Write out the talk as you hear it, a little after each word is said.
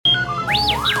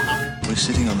We're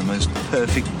sitting on the most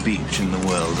perfect beach in the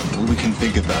world, and all we can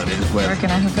think about is where... Where can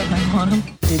I hook up my modem?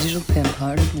 Digital pimp,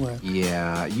 hard at work.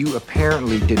 Yeah, you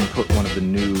apparently didn't put one of the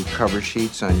new cover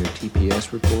sheets on your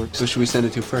TPS report. So should we send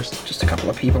it to first? Just a couple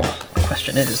of people. The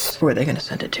question is, who are they going to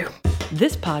send it to?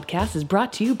 This podcast is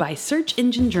brought to you by Search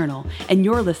Engine Journal, and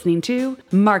you're listening to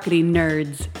Marketing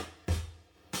Nerds.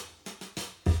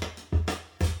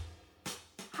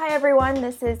 Hi everyone,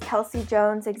 this is Kelsey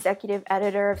Jones, Executive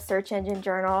Editor of Search Engine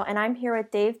Journal, and I'm here with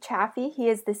Dave Chaffee. He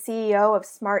is the CEO of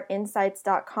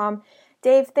SmartInsights.com.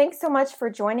 Dave, thanks so much for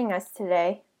joining us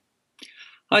today.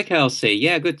 Hi Kelsey,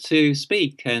 yeah, good to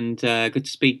speak, and good to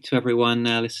speak to everyone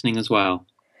listening as well.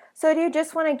 So do you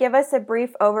just want to give us a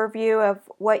brief overview of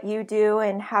what you do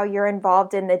and how you're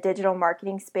involved in the digital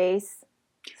marketing space?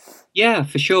 Yeah,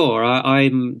 for sure.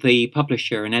 I'm the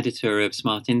publisher and editor of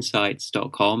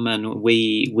SmartInsights.com, and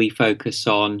we focus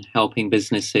on helping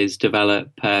businesses develop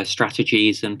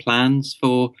strategies and plans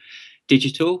for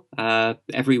digital.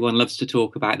 Everyone loves to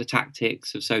talk about the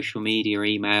tactics of social media,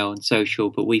 email, and social,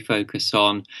 but we focus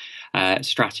on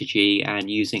strategy and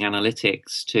using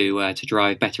analytics to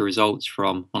drive better results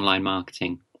from online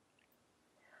marketing.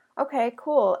 Okay,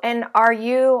 cool. And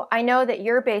I know that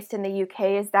you're based in the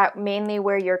UK. Is that mainly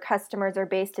where your customers are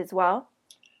based as well?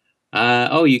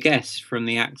 You guessed from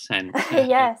the accent.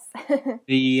 Yes.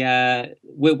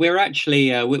 We're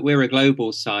actually we're a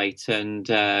global site, and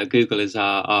Google is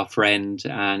our friend,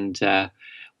 and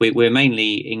we're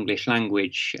mainly English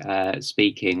language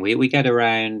speaking. We get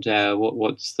around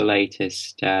what's the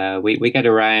latest? We get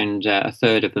around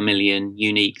 1/3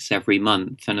 uniques every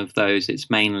month, and of those, it's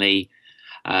mainly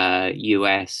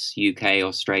US, UK,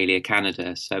 Australia,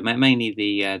 Canada. So mainly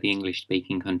the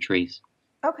English-speaking countries.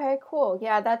 Okay, cool.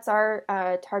 Yeah, that's our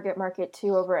target market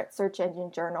too over at Search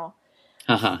Engine Journal.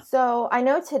 Uh-huh. So I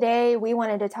know today we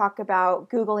wanted to talk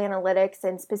about Google Analytics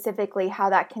and specifically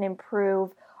how that can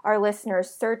improve our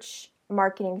listeners' search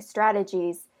marketing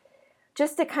strategies.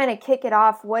 Just to kind of kick it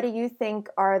off, what do you think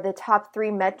are the top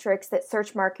 3 metrics that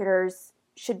search marketers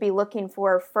should be looking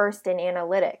for first in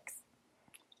analytics?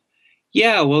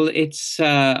 Yeah, well, it's.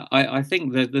 I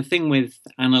think the thing with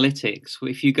analytics,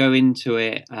 if you go into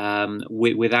it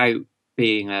without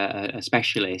being a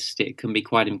specialist, it can be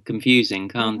quite confusing,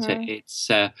 can't it?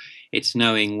 It's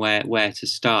knowing where to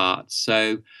start.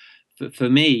 So, for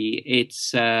me,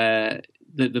 it's the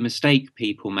mistake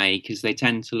people make is they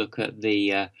tend to look at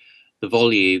the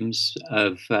volumes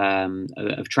of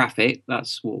traffic.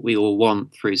 That's what we all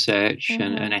want through search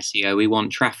and SEO. We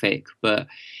want traffic, but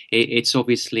it's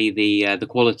obviously the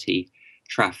quality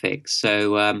traffic.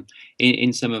 So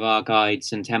in some of our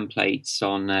guides and templates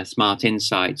on Smart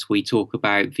Insights, we talk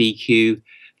about VQ,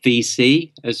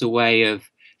 VC as a way of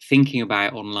thinking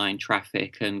about online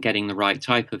traffic and getting the right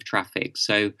type of traffic.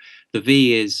 So the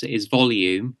V is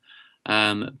volume.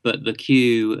 But the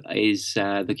Q is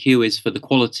for the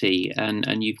quality,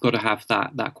 and you've got to have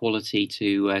that quality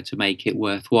to make it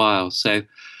worthwhile. So,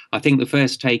 I think the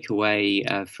first takeaway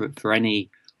for anyone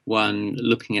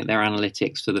looking at their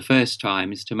analytics for the first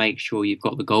time is to make sure you've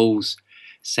got the goals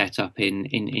set up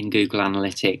in Google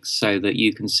Analytics so that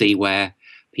you can see where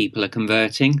people are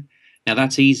converting. Now,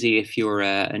 that's easy if you're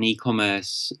an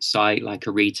e-commerce site like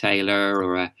a retailer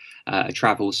or a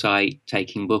travel site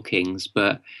taking bookings,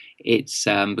 but it's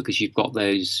because you've got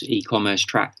those e-commerce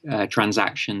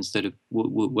transactions that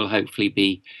will hopefully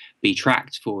be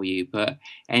tracked for you. But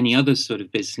any other sort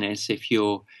of business, if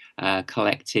you're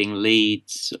collecting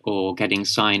leads or getting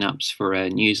sign-ups for a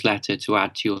newsletter to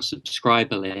add to your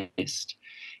subscriber list,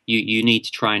 you need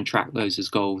to try and track those as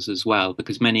goals as well,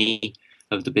 because many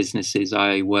of the businesses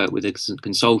I work with as a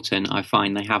consultant, I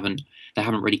find they haven't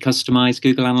really customized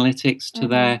Google Analytics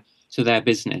to their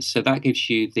business. So that gives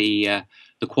you the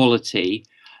quality.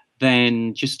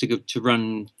 Then just to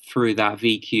run through that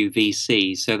VQ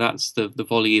VC, so that's the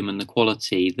volume and the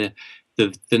quality.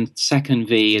 The second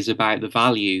V is about the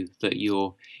value that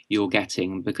you're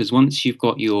getting, because once you've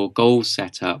got your goals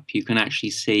set up, you can actually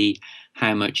see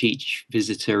how much each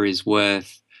visitor is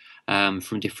worth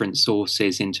from different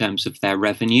sources in terms of their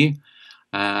revenue,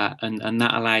 and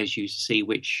that allows you to see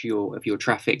which of your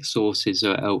traffic sources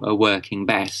are working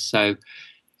best. So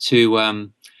to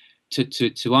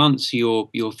answer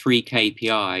your 3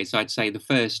 KPIs, I'd say the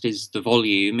first is the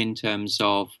volume in terms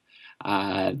of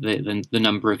the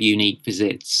number of unique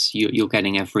visits you're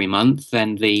getting every month.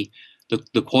 Then the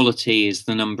quality is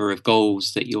the number of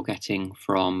goals that you're getting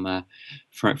from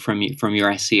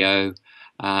your SEO,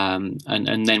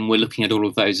 and then we're looking at all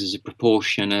of those as a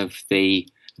proportion of the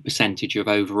percentage of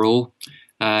overall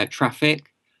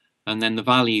traffic. And then the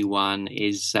value one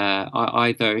is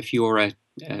either if you're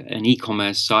an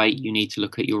e-commerce site, you need to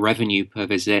look at your revenue per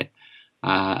visit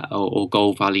or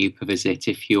goal value per visit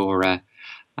if you're a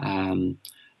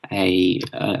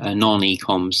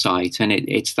non-e-com site, and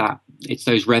it's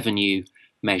those revenue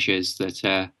measures that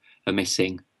are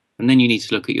missing, and then you need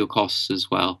to look at your costs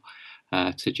as well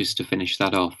to finish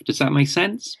that off. Does that make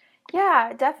sense?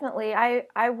 Yeah, definitely.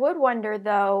 I would wonder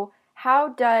though, how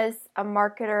does a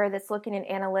marketer that's looking at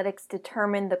analytics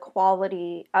determine the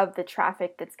quality of the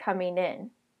traffic that's coming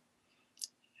in?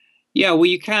 Yeah, well,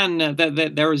 you can.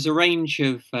 There is a range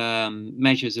of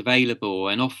measures available,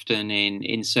 and often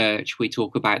in search we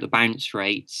talk about the bounce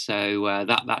rate. So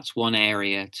that's one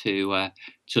area to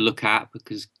look at,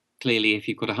 because clearly, if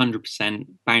you've got 100%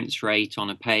 bounce rate on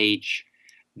a page,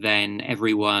 then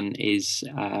everyone is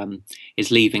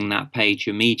leaving that page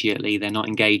immediately. They're not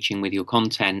engaging with your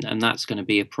content, and that's going to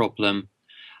be a problem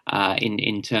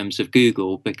in terms of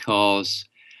Google, because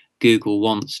Google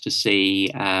wants to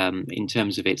see, in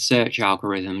terms of its search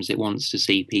algorithms, it wants to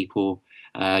see people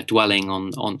dwelling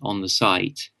on the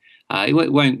site. It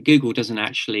won't. Google doesn't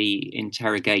actually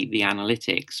interrogate the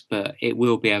analytics, but it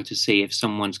will be able to see if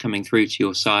someone's coming through to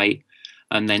your site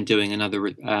and then doing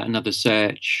another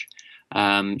search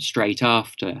straight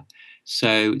after.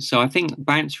 So I think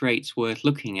bounce rate's worth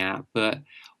looking at, but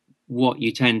what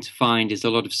you tend to find is a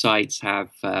lot of sites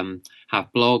have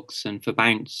blogs, and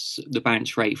the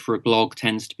bounce rate for a blog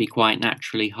tends to be quite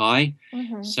naturally high.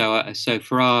 Mm-hmm. So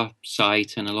for our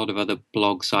site and a lot of other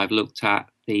blogs I've looked at,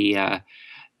 the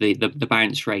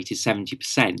bounce rate is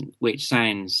 70%, which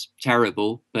sounds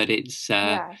terrible, but it's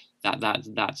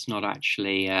that's not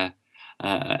actually a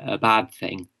bad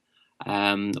thing.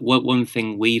 One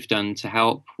thing we've done to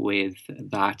help with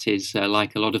that is,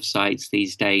 like a lot of sites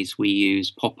these days, we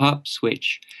use pop-ups,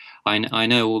 which I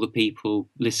know all the people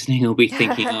listening will be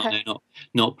thinking, oh no,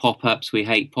 not pop-ups, we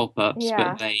hate pop-ups,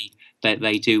 but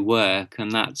they do work,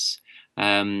 and that's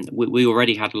we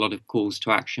already had a lot of calls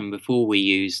to action before we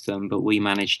used them, but we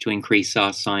managed to increase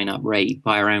our sign-up rate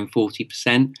by around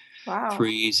 40% through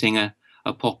using a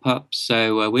pop-up.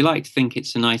 So we like to think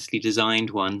it's a nicely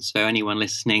designed one. So anyone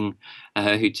listening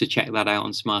who to check that out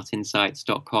on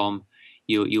smartinsights.com,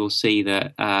 you'll see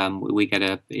that we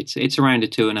get it's around a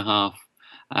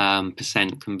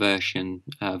 2.5% conversion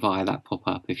via that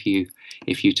pop-up if you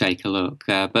take a look.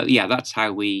 But yeah, that's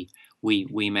how we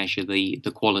measure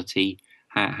the quality,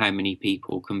 how many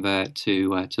people convert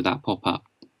to that pop-up.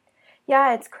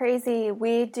 Yeah, it's crazy.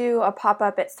 We do a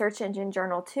pop-up at Search Engine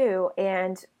Journal too,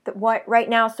 and right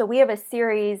now, so we have a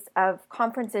series of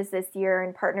conferences this year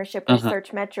in partnership with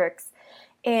Searchmetrics,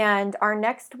 and our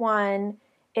next one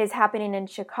is happening in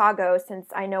Chicago, since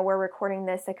I know we're recording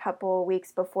this a couple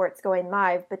weeks before it's going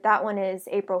live, but that one is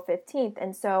April 15th,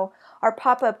 and so our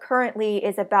pop-up currently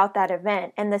is about that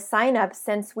event, and the sign-ups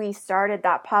since we started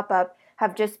that pop-up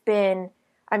have just been,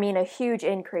 a huge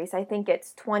increase. I think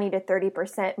it's 20 to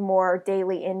 30% more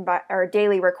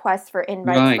daily requests for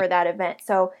invites for that event.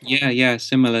 So yeah,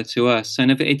 similar to us.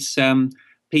 And if it's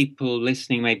people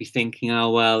listening may be thinking,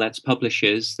 oh well, that's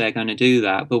publishers, they're going to do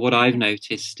that. But what I've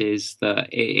noticed is that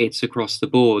it's across the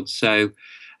board. So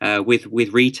with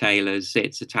retailers,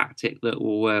 it's a tactic that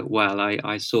will work well.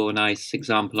 I saw a nice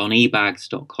example on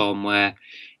ebags.com where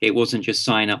it wasn't just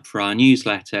sign up for our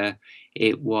newsletter.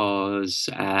 It was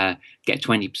get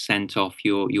 20% off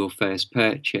your first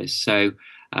purchase. So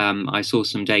I saw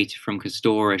some data from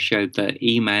Costora showed that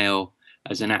email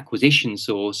as an acquisition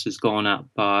source has gone up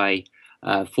by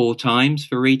 4 times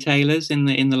for retailers in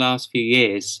the last few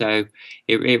years. So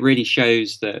it really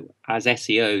shows that as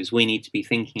SEOs, we need to be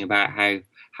thinking about how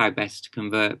best to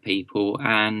convert people,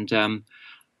 and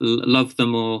love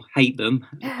them or hate them,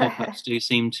 pop-ups do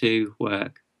seem to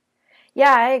work.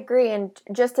 Yeah, I agree. And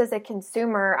just as a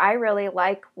consumer, I really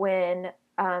like when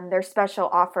there's special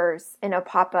offers in a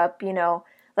pop-up,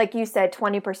 like you said,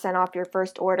 20% off your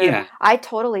first order. Yeah. I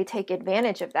totally take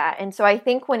advantage of that. And so I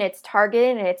think when it's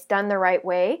targeted and it's done the right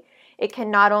way, it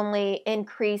can not only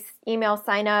increase email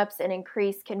signups and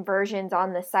increase conversions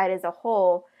on the site as a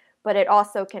whole, but it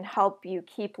also can help you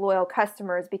keep loyal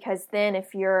customers, because then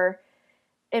if you're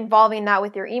involving that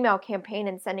with your email campaign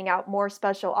and sending out more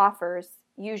special offers,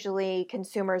 usually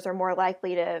consumers are more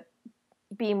likely to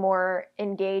be more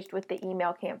engaged with the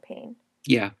email campaign.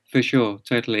 Yeah, for sure.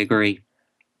 Totally agree.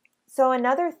 So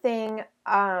another thing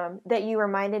that you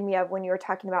reminded me of when you were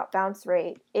talking about bounce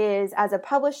rate is, as a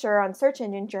publisher on Search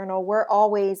Engine Journal, we're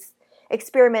always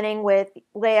experimenting with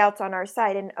layouts on our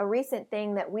site. And a recent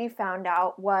thing that we found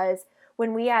out was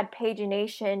when we add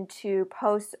pagination to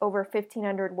posts over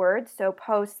 1,500 words, so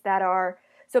posts that are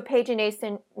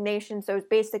pagination, so it's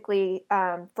basically,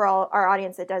 for all our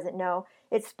audience that doesn't know,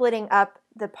 it's splitting up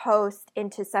the post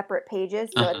into separate pages.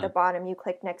 So at the bottom, you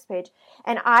click next page.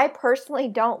 And I personally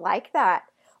don't like that.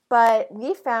 But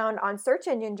we found on Search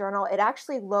Engine Journal, it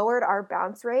actually lowered our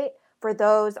bounce rate for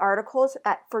those articles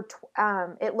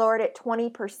it lowered it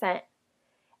 20%.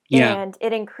 Yeah. And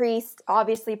it increased,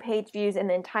 obviously, page views and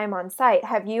then time on site.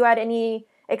 Have you had any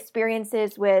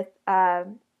experiences with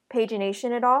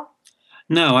pagination at all?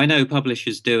 No, I know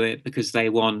publishers do it because they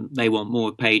want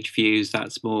more page views.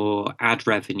 That's more ad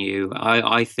revenue.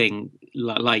 I think,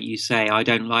 like you say, I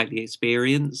don't like the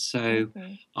experience, so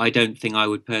I don't think I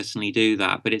would personally do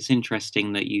that. But it's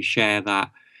interesting that you share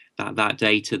that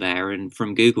data there, and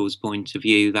from Google's point of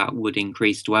view, that would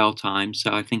increase dwell time.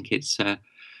 So I think it's a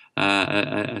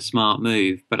smart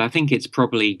move. But I think it's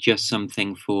probably just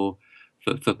something for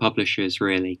publishers,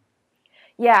 really.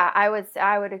 Yeah, I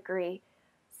would agree.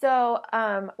 So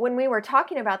when we were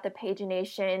talking about the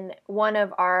pagination, one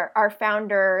of our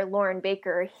founder, Lauren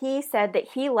Baker, he said that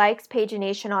he likes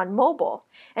pagination on mobile.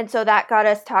 And so that got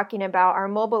us talking about our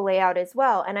mobile layout as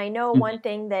well. And I know one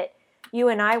thing that you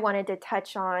and I wanted to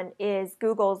touch on is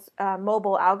Google's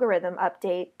mobile algorithm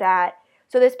update.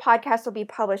 So this podcast will be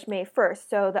published May 1st.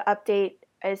 So the update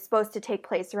is supposed to take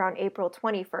place around April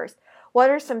 21st.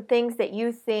 What are some things that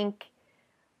you think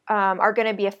are going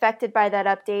to be affected by that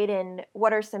update, and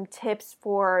what are some tips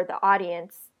for the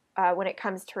audience when it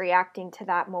comes to reacting to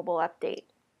that mobile update?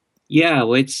 Yeah,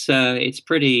 well, it's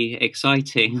pretty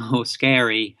exciting or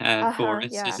scary for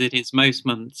us, as it is most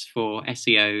months for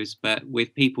SEOs. But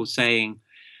with people saying,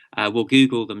 well,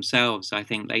 Google themselves, I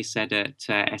think they said at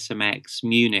SMX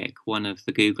Munich, one of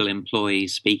the Google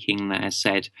employees speaking there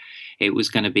said it was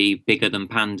going to be bigger than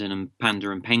Panda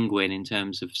and Penguin in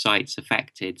terms of sites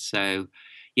affected. So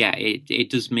yeah, it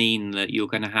does mean that you're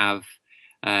going to have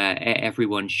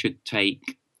everyone should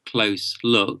take close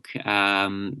look.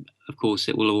 Of course,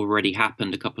 it will already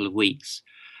happened a couple of weeks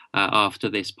after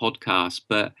this podcast,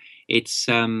 but it's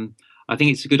I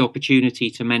think it's a good opportunity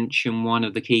to mention one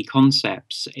of the key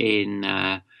concepts in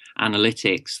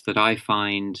analytics that I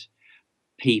find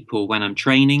people, when I'm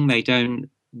training,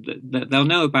 they'll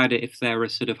know about it if they're a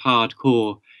sort of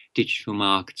hardcore digital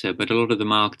marketer, but a lot of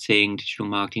the digital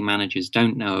marketing managers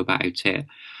don't know about it.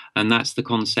 And that's the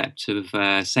concept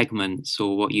of segments,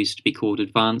 or what used to be called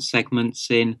advanced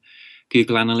segments in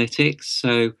Google Analytics.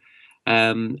 So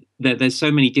there's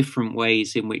so many different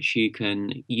ways in which you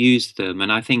can use them.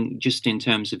 And I think just in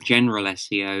terms of general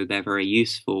SEO, they're very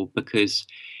useful, because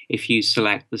if you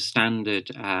select the standard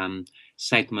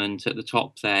segment at the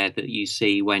top there that you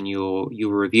see when you're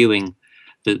reviewing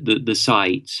the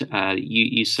site,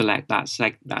 you select that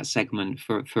segment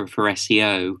for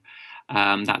SEO.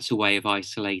 That's a way of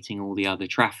isolating all the other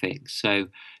traffic. So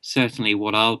certainly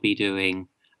what I'll be doing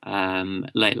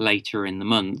later in the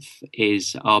month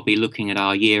is I'll be looking at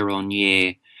our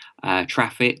year-on-year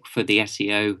traffic for the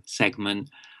SEO segment,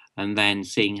 and then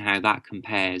seeing how that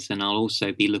compares. And I'll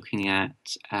also be looking at,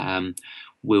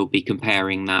 we'll be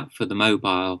comparing that for the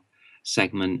mobile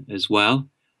segment as well.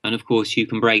 And of course, you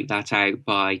can break that out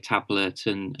by tablet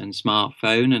and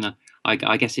smartphone. And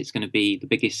I guess it's going to be, the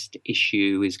biggest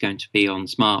issue is going to be on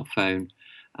smartphone.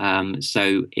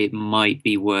 So it might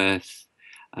be worth,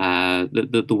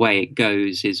 the way it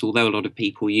goes is, although a lot of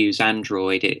people use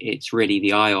Android, it's really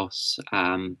the iOS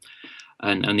and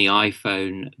the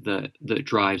iPhone that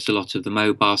drives a lot of the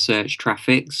mobile search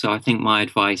traffic. So I think my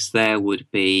advice there would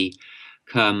be,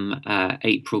 come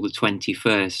April the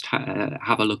 21st,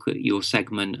 have a look at your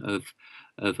segment of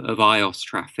iOS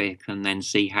traffic, and then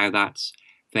see how that's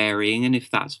varying. And if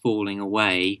that's falling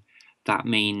away, that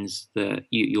means that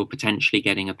you're potentially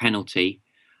getting a penalty.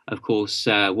 Of course,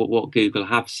 what Google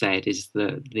have said is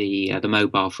that the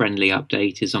mobile friendly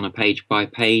update is on a page by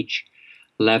page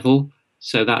level.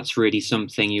 So that's really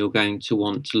something you're going to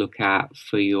want to look at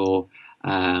for your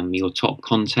top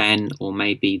content, or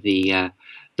maybe the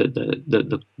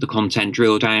content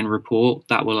drill down report.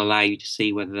 That will allow you to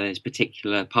see whether there's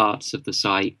particular parts of the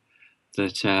site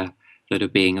that are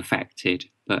being affected.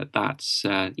 But that's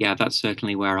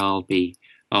certainly where I'll be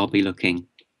looking.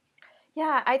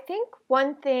 Yeah, I think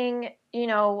one thing,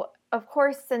 of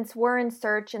course, since we're in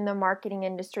search in the marketing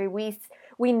industry,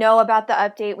 we know about the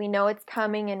update, we know it's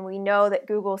coming, and we know that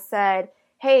Google said,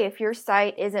 hey, if your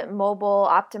site isn't mobile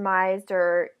optimized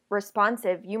or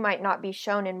responsive, you might not be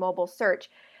shown in mobile search.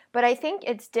 But I think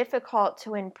it's difficult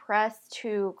to impress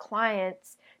to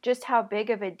clients just how big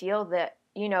of a deal that,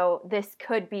 this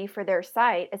could be for their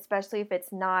site, especially if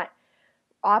it's not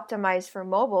optimized for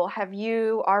mobile. Have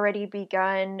you already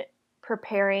begun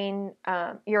preparing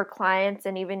your clients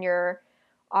and even your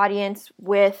audience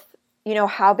with,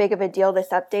 how big of a deal this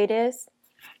update is?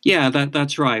 Yeah,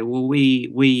 that's right. Well,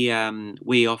 we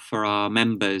offer our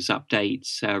members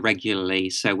updates regularly.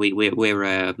 So we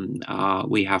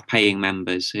have paying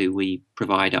members who we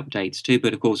provide updates to,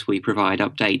 but of course we provide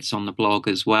updates on the blog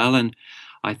as well. And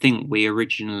I think we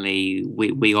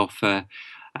offer.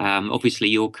 Obviously,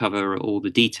 you'll cover all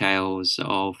the details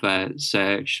of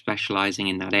search, specializing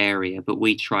in that area, but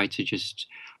we try to just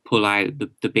pull out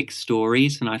the big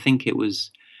stories. And I think it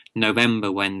was November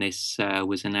when this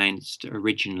was announced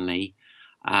originally,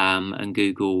 and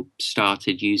Google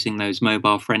started using those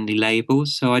mobile-friendly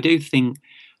labels. So I do think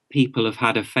people have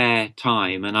had a fair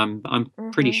time, and I'm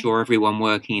pretty sure everyone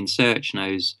working in search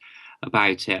knows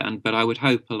about it. But I would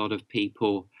hope a lot of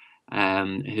people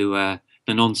who are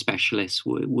the non-specialists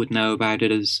would know about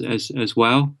it as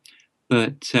well.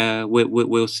 But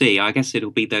we'll see. I guess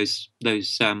it'll be those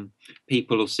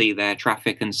people will see their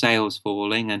traffic and sales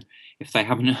falling, and if they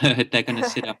haven't heard, they're going to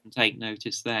sit up and take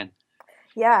notice then.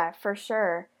 Yeah, for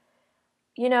sure.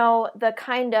 The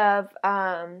kind of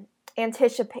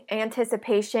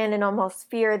anticipation and almost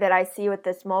fear that I see with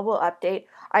this mobile update,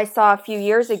 I saw a few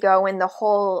years ago when the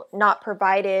whole not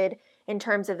provided in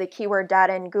terms of the keyword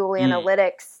data in Google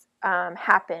Analytics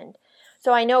happened.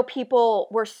 So I know people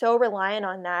were so reliant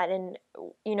on that. And,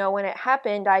 when it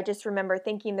happened, I just remember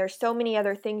thinking there's so many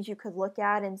other things you could look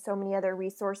at and so many other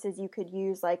resources you could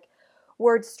use, like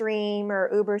WordStream or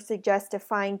Ubersuggest to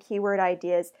find keyword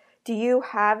ideas. Do you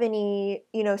have any,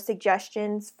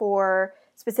 suggestions for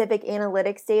specific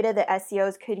analytics data that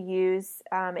SEOs could use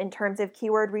in terms of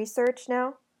keyword research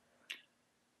now?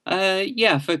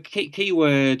 Yeah, for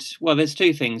keyword, well, there's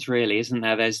two things really, isn't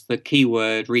there? There's the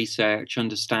keyword research,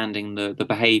 understanding the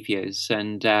behaviors,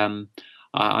 and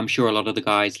I'm sure a lot of the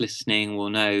guys listening will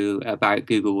know about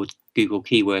Google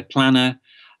Keyword Planner.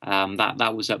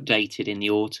 That was updated in the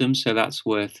autumn, so that's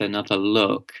worth another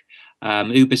look.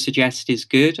 Ubersuggest is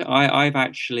good. I've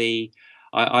actually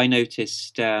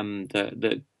noticed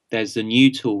that there's a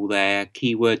new tool there,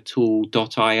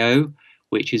 keywordtool.io,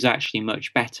 which is actually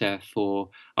much better for.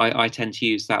 I tend to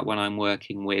use that when I'm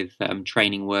working with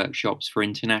training workshops for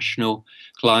international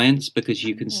clients, because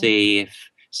you can see if,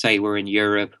 say, we're in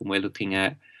Europe and we're looking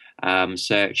at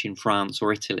search in France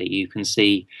or Italy, you can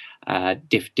see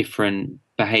different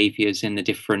behaviors in the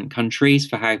different countries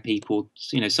for how people,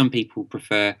 some people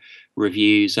prefer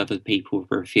reviews, other people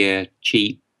prefer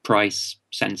cheap, price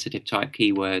sensitive type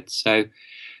keywords.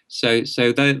 So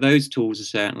those tools are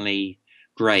certainly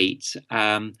great.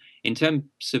 In terms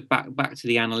of back to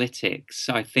the analytics,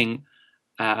 I think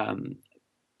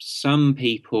some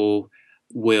people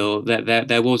will.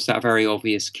 There was that very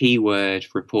obvious keyword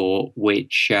report,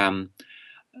 which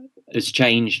has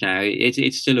changed now.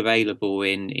 It's still available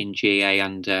in GA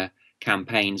under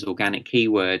campaigns, organic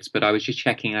keywords. But I was just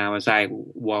checking ours out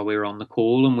while we were on the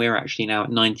call, and we're actually now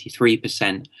at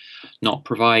 93% not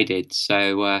provided.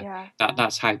 So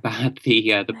that's how bad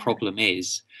the problem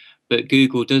is. But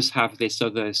Google does have this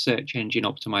other search engine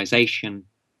optimization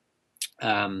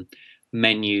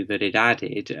menu that it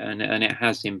added, and it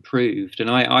has improved. And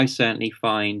I certainly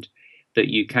find that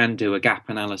you can do a gap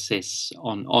analysis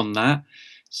on that.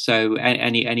 So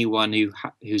anyone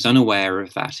who's unaware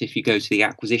of that, if you go to the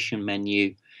acquisition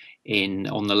menu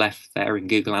on the left there in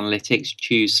Google Analytics,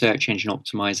 choose search engine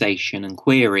optimization and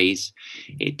queries,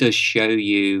 it does show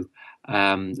you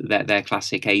their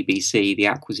classic ABC, the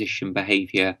acquisition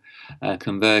behavior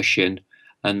conversion,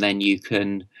 and then you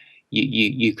can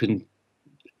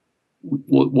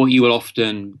what you will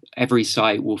often, every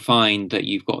site will find that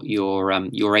you've got your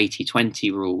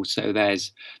 80-20 rule. So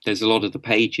there's a lot of the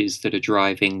pages that are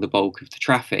driving the bulk of the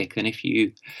traffic, and if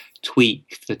you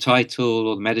tweak the title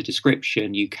or the meta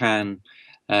description, you can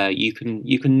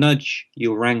nudge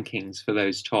your rankings for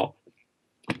those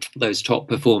top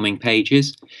performing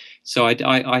pages. So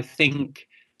I think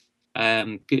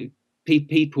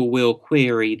people will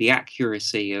query the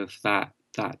accuracy of that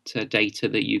data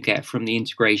that you get from the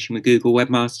integration with Google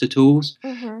Webmaster Tools.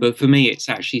 But for me, it's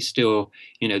actually still,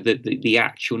 the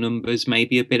actual numbers may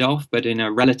be a bit off, but in a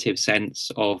relative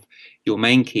sense of your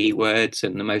main keywords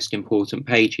and the most important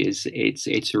pages,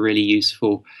 it's a really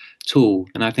useful tool,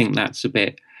 and I think that's a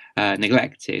bit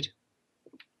neglected.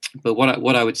 But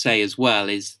what I would say as well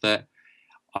is that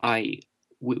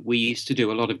we used to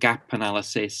do a lot of gap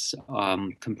analysis,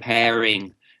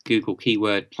 comparing Google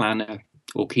Keyword Planner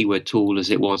or Keyword Tool as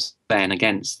it was then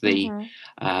against the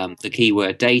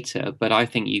keyword data. But I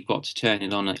think you've got to turn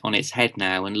it on its head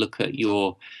now and look at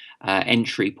your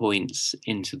entry points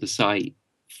into the site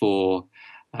for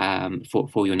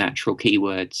your natural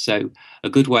keywords. So a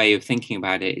good way of thinking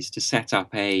about it is to set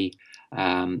up a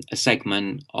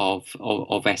segment of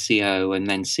SEO and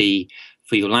then see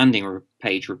for your landing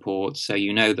page reports, so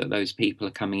you know that those people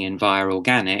are coming in via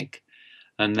organic,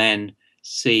 and then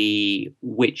see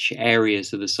which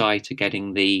areas of the site are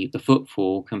getting the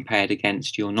footfall compared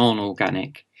against your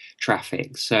non-organic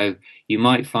traffic. So you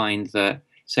might find that,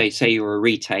 say you're a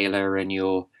retailer and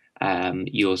you're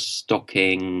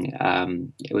stocking,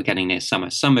 we're getting near summer,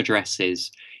 some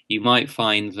addresses, you might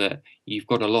find that you've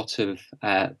got a lot of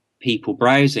people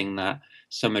browsing that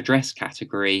some address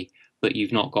category, but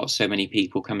you've not got so many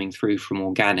people coming through from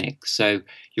organic. So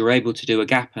you're able to do a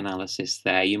gap analysis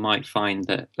there. You might find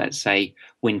that, let's say,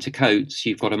 winter coats,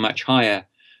 you've got a much higher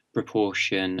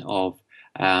proportion of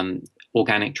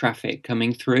organic traffic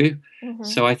coming through. Mm-hmm.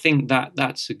 So I think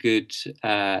that's a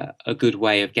good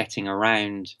way of getting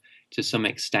around, to some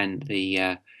extent,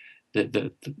 the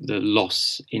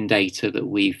loss in data that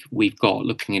we've got,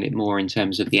 looking at it more in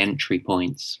terms of the entry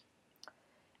points.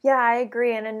 Yeah, I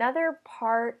agree. And another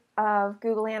part of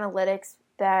Google Analytics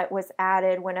that was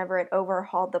added whenever it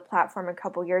overhauled the platform a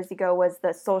couple years ago was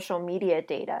the social media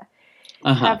data.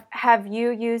 Uh-huh. Have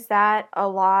you used that a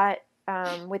lot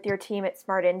with your team at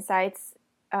Smart Insights?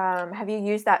 Have you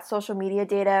used that social media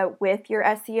data with your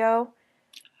SEO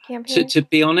campaign? To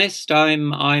be honest,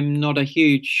 I'm not a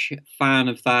huge fan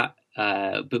of that.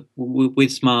 But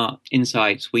with Smart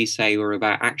Insights, we say we're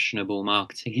about actionable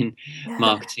marketing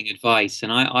advice,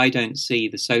 and I don't see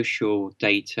the social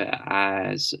data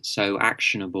as so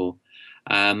actionable.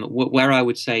 Where I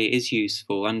would say it is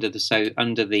useful, under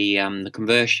the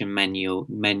conversion menu,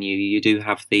 you do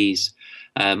have these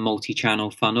multi-channel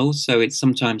funnels, so it's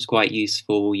sometimes quite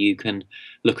useful. You can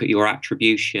look at your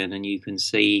attribution and you can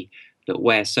see that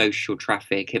where social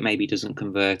traffic, it maybe doesn't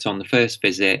convert on the first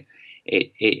visit,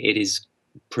 it is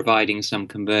providing some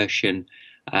conversion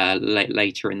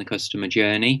later in the customer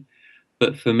journey.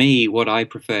 But for me, what I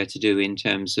prefer to do in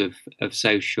terms of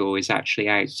social is actually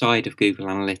outside of Google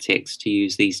Analytics, to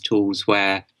use these tools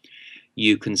where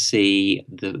you can see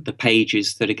the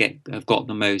pages that have got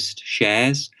the most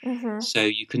shares. Mm-hmm. So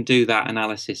you can do that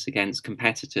analysis against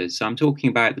competitors. So I'm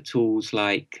talking about the tools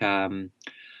like BuzzSumo,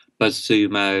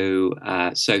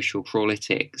 Social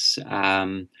Crawlytics.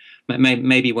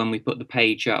 Maybe when we put the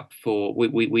page up for,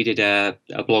 we did a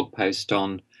blog post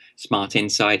on Smart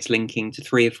Insights linking to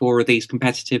 3 or 4 of these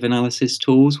competitive analysis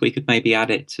tools. We could maybe add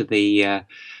it to the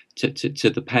to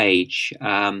the page,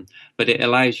 but they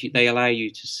allow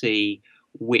you to see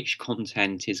which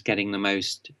content is getting the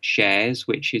most shares,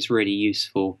 which is really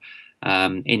useful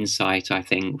insight, I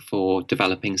think, for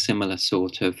developing similar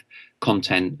sort of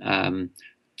content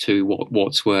to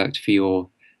what's worked for your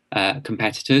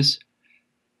competitors.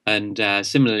 And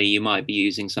similarly, you might be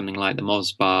using something like the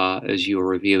Mozbar as you're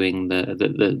reviewing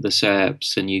the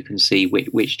SERPs, and you can see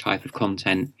which type of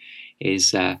content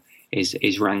is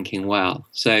ranking well.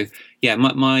 So yeah,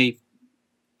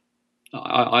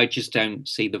 I just don't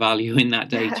see the value in that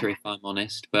data, if I'm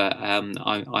honest. But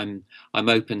I'm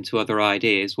open to other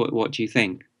ideas. What do you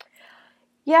think?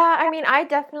 Yeah, I mean, I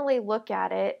definitely look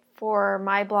at it for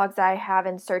my blogs I have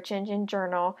in Search Engine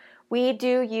Journal. We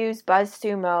do use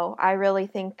BuzzSumo. I really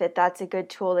think that that's a good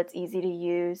tool that's easy to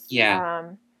use.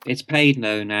 Yeah, it's paid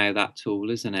now, that tool,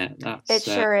 isn't it? It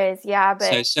sure is, yeah.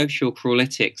 But so Social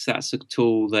Crawlytics, that's a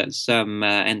tool that some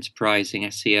enterprising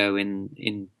SEO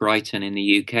in Brighton in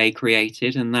the UK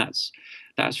created, and that's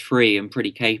free and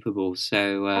pretty capable.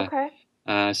 So okay.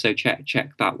 So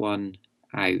check that one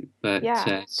out. But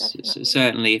yeah,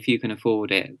 certainly, if you can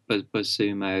afford it,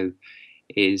 BuzzSumo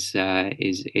is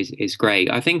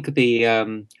great. I think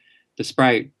the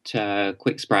Sprout,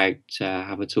 Quick Sprout,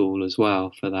 have a tool as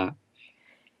well for that.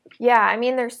 Yeah, I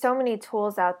mean, there's so many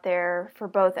tools out there for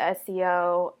both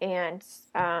SEO and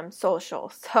social,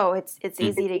 so it's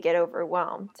easy to get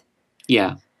overwhelmed.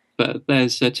 Yeah, but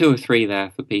there's 2 or 3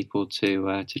 there for people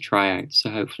to try out, so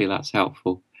hopefully that's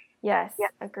helpful. Yes,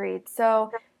 agreed.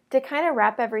 So to kind of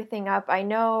wrap everything up, I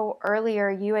know earlier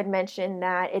you had mentioned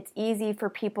that it's easy for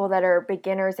people that are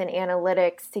beginners in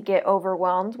analytics to get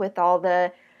overwhelmed with all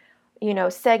the,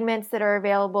 segments that are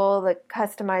available, the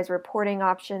customized reporting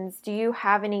options. Do you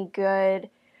have any good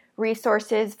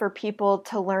resources for people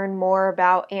to learn more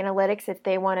about analytics if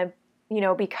they want to,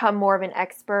 become more of an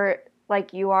expert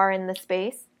like you are in the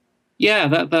space? Yeah,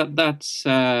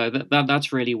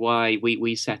 that's really why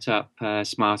we set up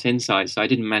Smart Insights. I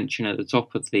didn't mention at the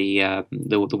top of the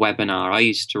webinar, I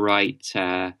used to write,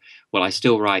 I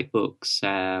still write books,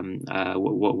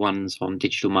 ones on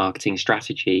digital marketing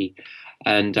strategy,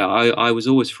 and I was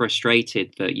always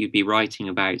frustrated that you'd be writing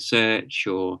about search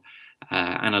or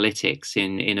analytics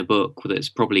in a book that's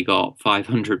probably got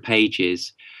 500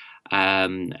 pages.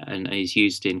 And is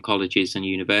used in colleges and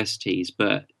universities,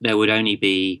 but there would only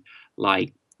be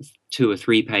like 2 or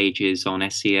 3 pages on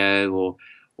SEO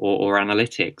or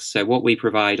analytics. So what we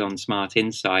provide on Smart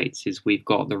Insights is we've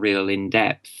got the real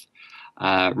in-depth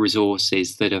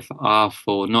resources that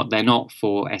they're not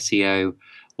for SEO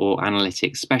or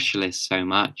analytics specialists so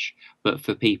much, but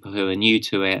for people who are new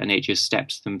to it, and it just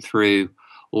steps them through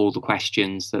all the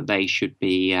questions that they should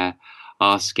be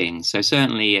asking. So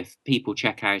certainly if people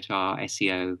check out our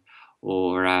SEO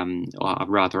or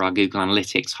rather our Google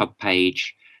Analytics hub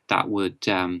page, that would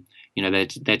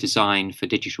they're designed for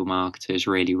digital marketers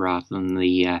really, rather than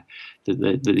the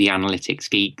analytics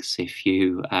geeks, if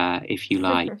you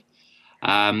like.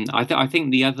 I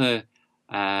think the other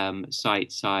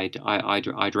sites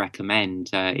I'd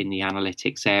recommend in the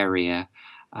analytics area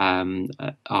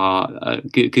are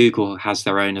Google has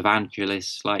their own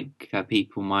evangelists, like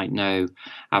people might know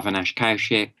Avinash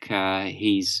Kaushik.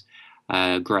 He's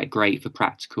great for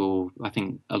practical. I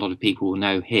think a lot of people will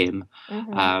know him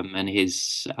and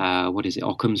his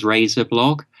Occam's Razor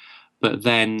blog. But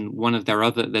then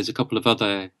there's a couple of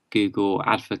other Google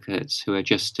advocates who are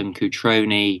Justin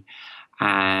Cutroni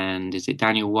and is it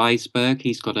Daniel Weisberg?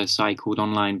 He's got a site called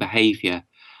Online Behavior.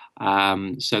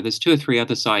 So there's 2 or 3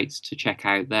 other sites to check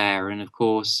out there. And of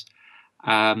course,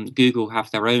 Google have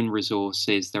their own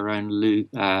resources, their own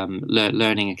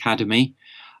Learning Academy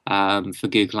for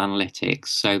Google Analytics.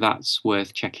 So that's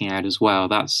worth checking out as well.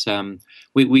 That's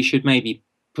we should maybe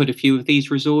put a few of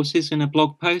these resources in a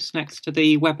blog post next to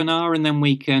the webinar, and then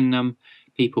we can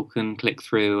people can click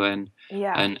through and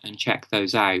check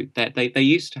those out. They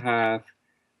used to have,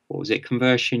 what was it,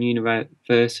 Conversion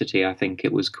University, I think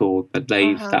it was called, but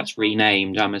that's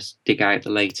renamed. I must dig out the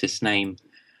latest name.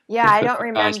 Yeah, I don't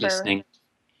remember.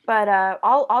 But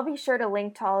I'll be sure to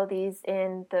link to all of these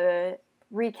in the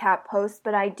recap post.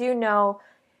 But I do know,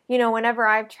 whenever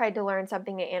I've tried to learn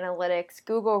something in analytics,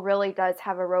 Google really does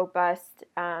have a robust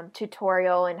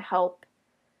tutorial and help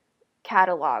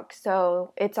catalog.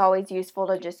 So it's always useful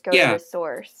to just go to the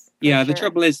source. Yeah, the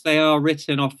trouble is they are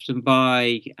written often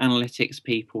by analytics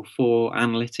people for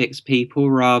analytics people,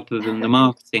 rather than the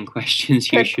marketing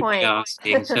questions you should be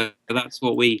asking. So that's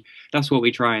what we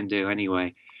try and do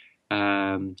anyway.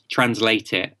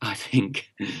 Translate it, I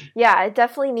think. Yeah, it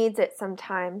definitely needs it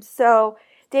sometimes. So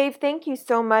Dave, thank you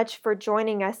so much for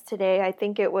joining us today. I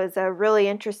think it was a really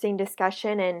interesting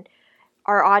discussion, and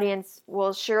our audience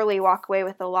will surely walk away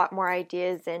with a lot more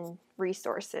ideas and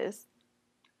resources.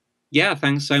 Yeah,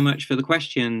 thanks so much for the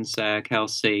questions,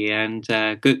 Kelsey, and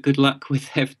good luck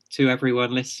to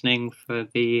everyone listening for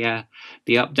the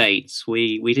updates.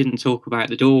 We didn't talk about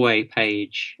the doorway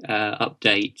page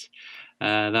update.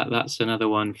 That's another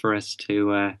one for us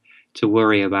to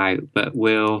worry about, but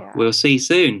we'll see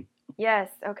soon. Yes.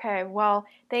 Okay. Well,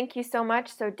 thank you so much.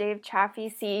 So Dave Chaffee,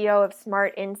 CEO of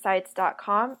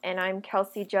SmartInsights.com, and I'm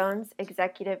Kelsey Jones,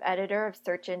 Executive Editor of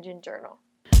Search Engine Journal.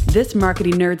 This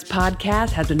Marketing Nerds podcast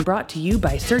has been brought to you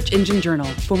by Search Engine Journal.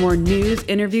 For more news,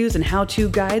 interviews, and how-to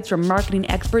guides from marketing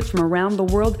experts from around the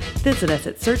world, visit us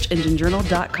at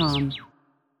searchenginejournal.com.